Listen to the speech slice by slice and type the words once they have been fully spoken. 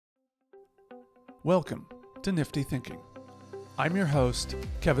Welcome to Nifty Thinking. I'm your host,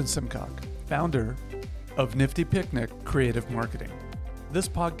 Kevin Simcock, founder of Nifty Picnic Creative Marketing. This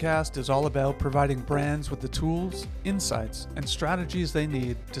podcast is all about providing brands with the tools, insights, and strategies they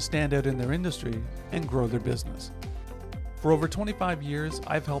need to stand out in their industry and grow their business. For over 25 years,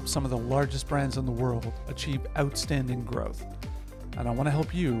 I've helped some of the largest brands in the world achieve outstanding growth, and I want to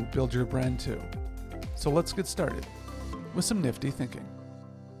help you build your brand too. So let's get started with some nifty thinking.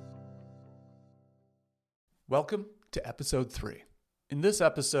 Welcome to episode 3. In this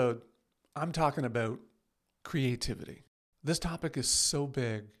episode, I'm talking about creativity. This topic is so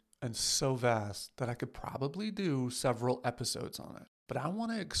big and so vast that I could probably do several episodes on it. But I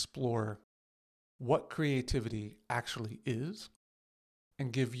want to explore what creativity actually is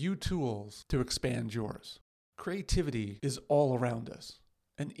and give you tools to expand yours. Creativity is all around us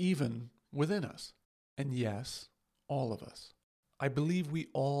and even within us. And yes, all of us. I believe we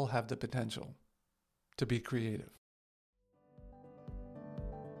all have the potential to be creative.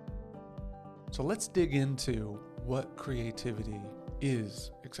 So let's dig into what creativity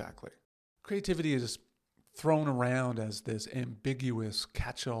is exactly. Creativity is thrown around as this ambiguous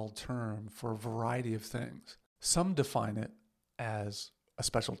catch-all term for a variety of things. Some define it as a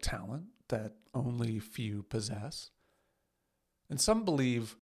special talent that only few possess. And some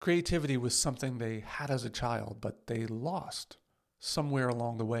believe creativity was something they had as a child, but they lost somewhere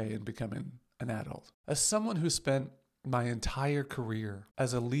along the way in becoming an adult. As someone who spent my entire career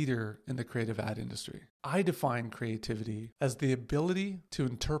as a leader in the creative ad industry, I define creativity as the ability to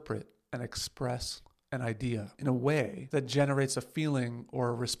interpret and express an idea in a way that generates a feeling or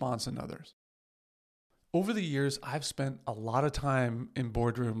a response in others. Over the years, I've spent a lot of time in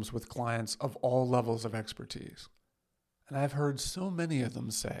boardrooms with clients of all levels of expertise. And I've heard so many of them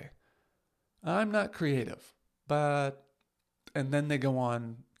say, I'm not creative, but... and then they go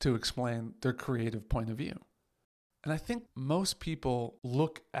on to explain their creative point of view. And I think most people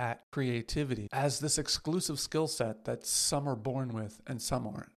look at creativity as this exclusive skill set that some are born with and some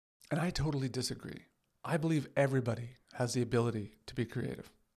aren't. And I totally disagree. I believe everybody has the ability to be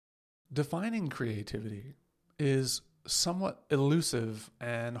creative. Defining creativity is somewhat elusive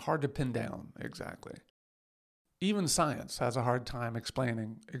and hard to pin down exactly. Even science has a hard time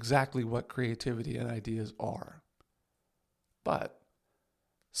explaining exactly what creativity and ideas are. But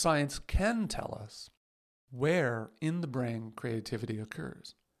science can tell us where in the brain creativity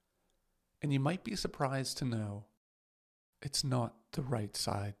occurs. And you might be surprised to know it's not the right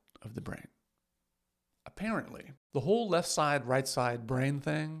side of the brain. Apparently, the whole left side, right side brain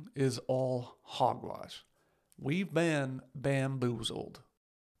thing is all hogwash. We've been bamboozled.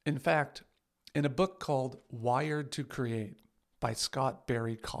 In fact, in a book called Wired to Create by Scott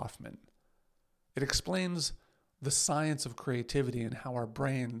Barry Kaufman, it explains the science of creativity and how our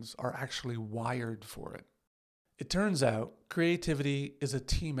brains are actually wired for it. It turns out creativity is a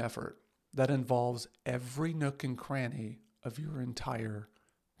team effort that involves every nook and cranny of your entire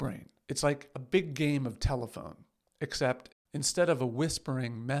brain. It's like a big game of telephone, except instead of a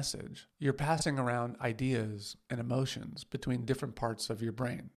whispering message, you're passing around ideas and emotions between different parts of your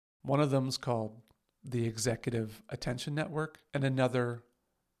brain. One of them is called the executive attention network, and another,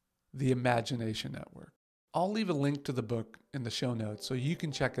 the imagination network. I'll leave a link to the book in the show notes so you can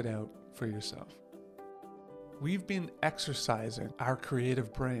check it out for yourself. We've been exercising our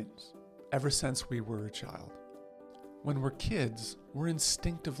creative brains ever since we were a child. When we're kids, we're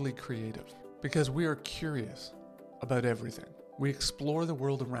instinctively creative because we are curious about everything. We explore the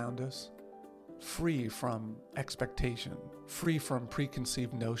world around us, free from expectation, free from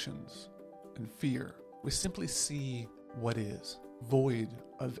preconceived notions and fear. We simply see what is, void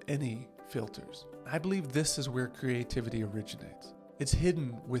of any filters. I believe this is where creativity originates. It's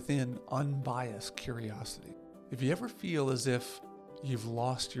hidden within unbiased curiosity. If you ever feel as if you've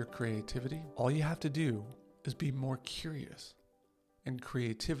lost your creativity, all you have to do is be more curious, and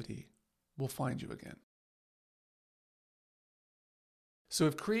creativity will find you again. So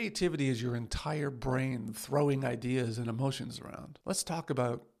if creativity is your entire brain throwing ideas and emotions around, let's talk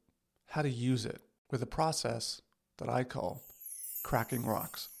about how to use it with a process that I call cracking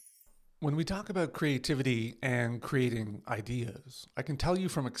rocks. When we talk about creativity and creating ideas, I can tell you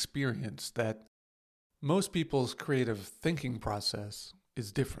from experience that most people's creative thinking process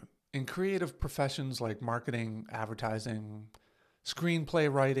is different. In creative professions like marketing, advertising,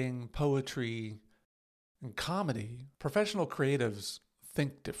 screenplay writing, poetry, and comedy, professional creatives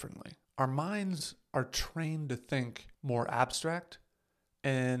think differently. Our minds are trained to think more abstract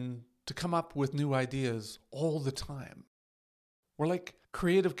and to come up with new ideas all the time. We're like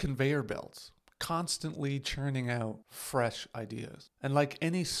creative conveyor belts, constantly churning out fresh ideas. And like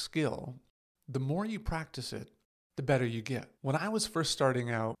any skill, the more you practice it, the better you get. When I was first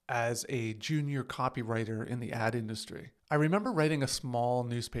starting out as a junior copywriter in the ad industry, I remember writing a small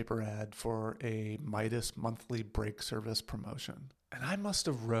newspaper ad for a Midas monthly break service promotion. And I must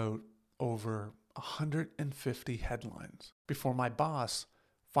have wrote over 150 headlines before my boss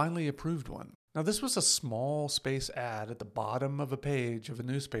finally approved one. Now, this was a small space ad at the bottom of a page of a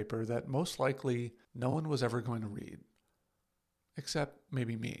newspaper that most likely no one was ever going to read, except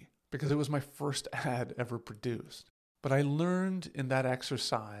maybe me, because it was my first ad ever produced. But I learned in that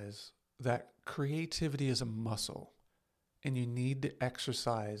exercise that creativity is a muscle, and you need to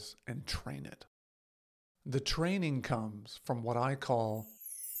exercise and train it. The training comes from what I call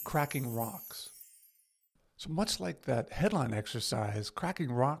cracking rocks. So much like that headline exercise,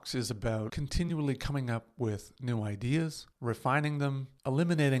 cracking rocks is about continually coming up with new ideas, refining them,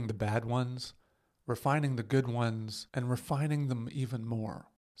 eliminating the bad ones, refining the good ones, and refining them even more.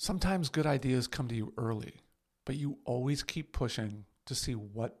 Sometimes good ideas come to you early, but you always keep pushing to see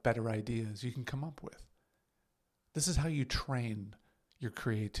what better ideas you can come up with. This is how you train your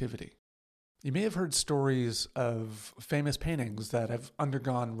creativity. You may have heard stories of famous paintings that have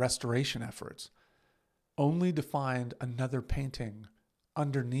undergone restoration efforts, only to find another painting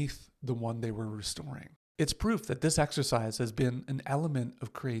underneath the one they were restoring. It's proof that this exercise has been an element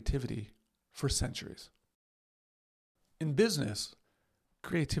of creativity for centuries. In business,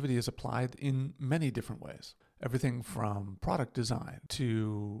 creativity is applied in many different ways. Everything from product design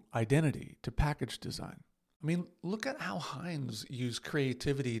to identity to package design. I mean, look at how Heinz used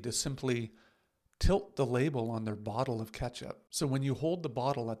creativity to simply tilt the label on their bottle of ketchup. So when you hold the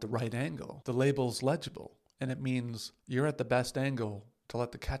bottle at the right angle, the label's legible, and it means you're at the best angle to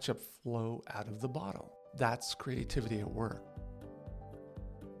let the ketchup flow out of the bottle. That's creativity at work.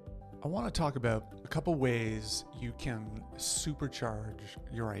 I want to talk about a couple ways you can supercharge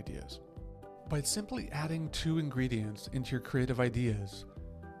your ideas. By simply adding 2 ingredients into your creative ideas,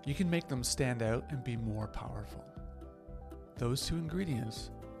 you can make them stand out and be more powerful. Those 2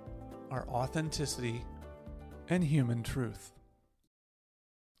 ingredients are authenticity and human truth.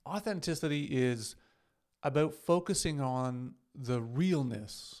 Authenticity is about focusing on the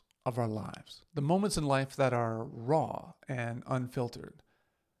realness of our lives, the moments in life that are raw and unfiltered.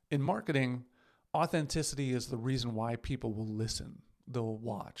 In marketing, authenticity is the reason why people will listen, they'll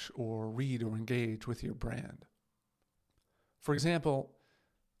watch or read or engage with your brand. For example,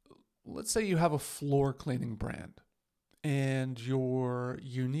 let's say you have a floor cleaning brand, and your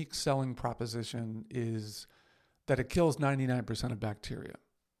unique selling proposition is that it kills 99% of bacteria.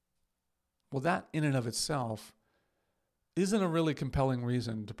 Well, that in and of itself isn't a really compelling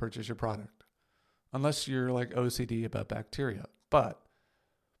reason to purchase your product, unless you're like OCD about bacteria. But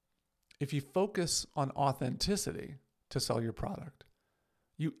if you focus on authenticity to sell your product,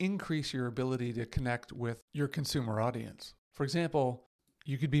 you increase your ability to connect with your consumer audience. For example,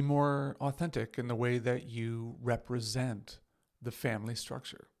 you could be more authentic in the way that you represent the family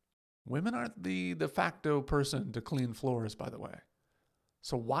structure. Women aren't the de facto person to clean floors, by the way.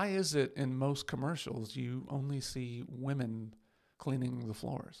 So why is it in most commercials you only see women cleaning the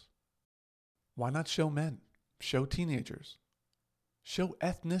floors? Why not show men? Show teenagers. Show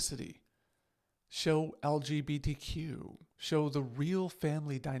ethnicity. Show LGBTQ. Show the real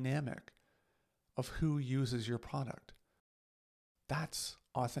family dynamic of who uses your product. That's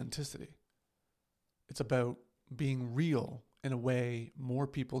authenticity. It's about being real in a way more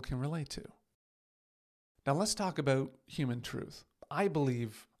people can relate to. Now let's talk about human truth. I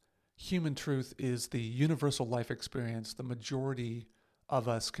believe human truth is the universal life experience the majority of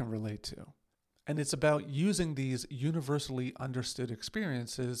us can relate to. And it's about using these universally understood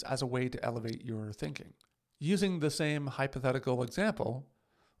experiences as a way to elevate your thinking. Using the same hypothetical example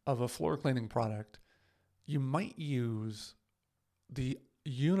of a floor cleaning product, you might use the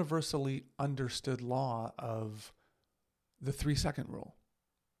universally understood law of the 3-second rule.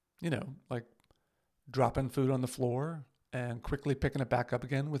 You know, like dropping food on the floor and quickly picking it back up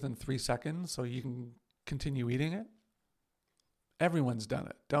again within 3 seconds so you can continue eating it. Everyone's done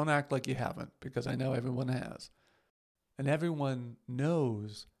it. Don't act like you haven't, because I know everyone has. And everyone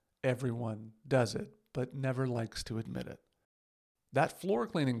knows everyone does it, but never likes to admit it. That floor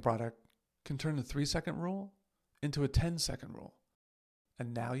cleaning product can turn the 3-second rule into a 10-second rule.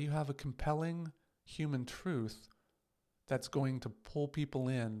 And now you have a compelling human truth that's going to pull people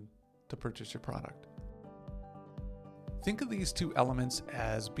in to purchase your product. Think of these 2 elements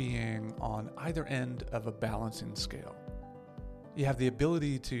as being on either end of a balancing scale. You have the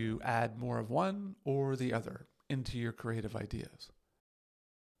ability to add more of one or the other into your creative ideas.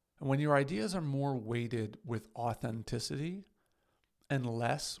 And when your ideas are more weighted with authenticity and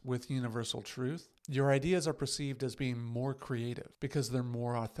less with universal truth, your ideas are perceived as being more creative because they're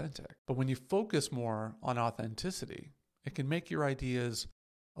more authentic. But when you focus more on authenticity, it can make your ideas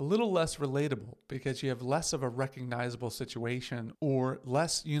a little less relatable because you have less of a recognizable situation or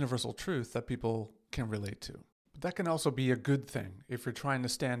less universal truth that people can relate to. But that can also be a good thing if you're trying to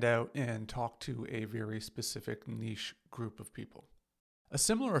stand out and talk to a very specific niche group of people. A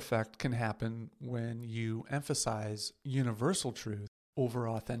similar effect can happen when you emphasize universal truth over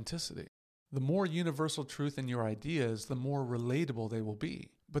authenticity. The more universal truth in your ideas, the more relatable they will be.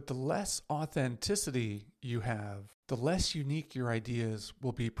 But the less authenticity you have, the less unique your ideas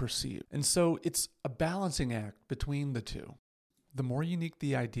will be perceived. And so it's a balancing act between the two. The more unique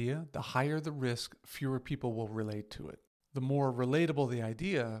the idea, the higher the risk fewer people will relate to it. The more relatable the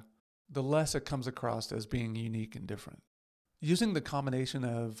idea, the less it comes across as being unique and different. Using the combination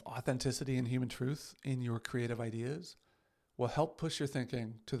of authenticity and human truth in your creative ideas will help push your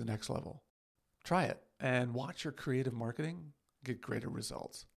thinking to the next level. Try it and watch your creative marketing get greater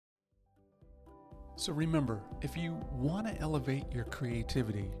results. So remember, if you want to elevate your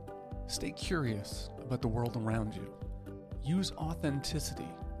creativity, stay curious about the world around you. Use authenticity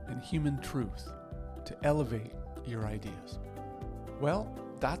and human truth to elevate your ideas. Well,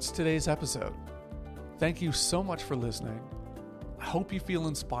 that's today's episode. Thank you so much for listening. I hope you feel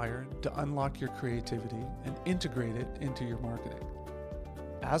inspired to unlock your creativity and integrate it into your marketing.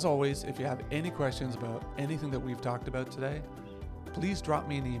 As always, if you have any questions about anything that we've talked about today, please drop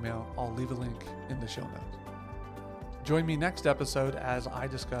me an email. I'll leave a link in the show notes. Join me next episode as I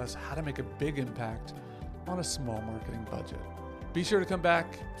discuss how to make a big impact on a small marketing budget. Be sure to come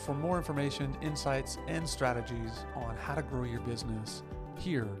back for more information, insights, and strategies on how to grow your business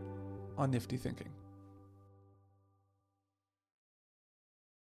here on Nifty Thinking.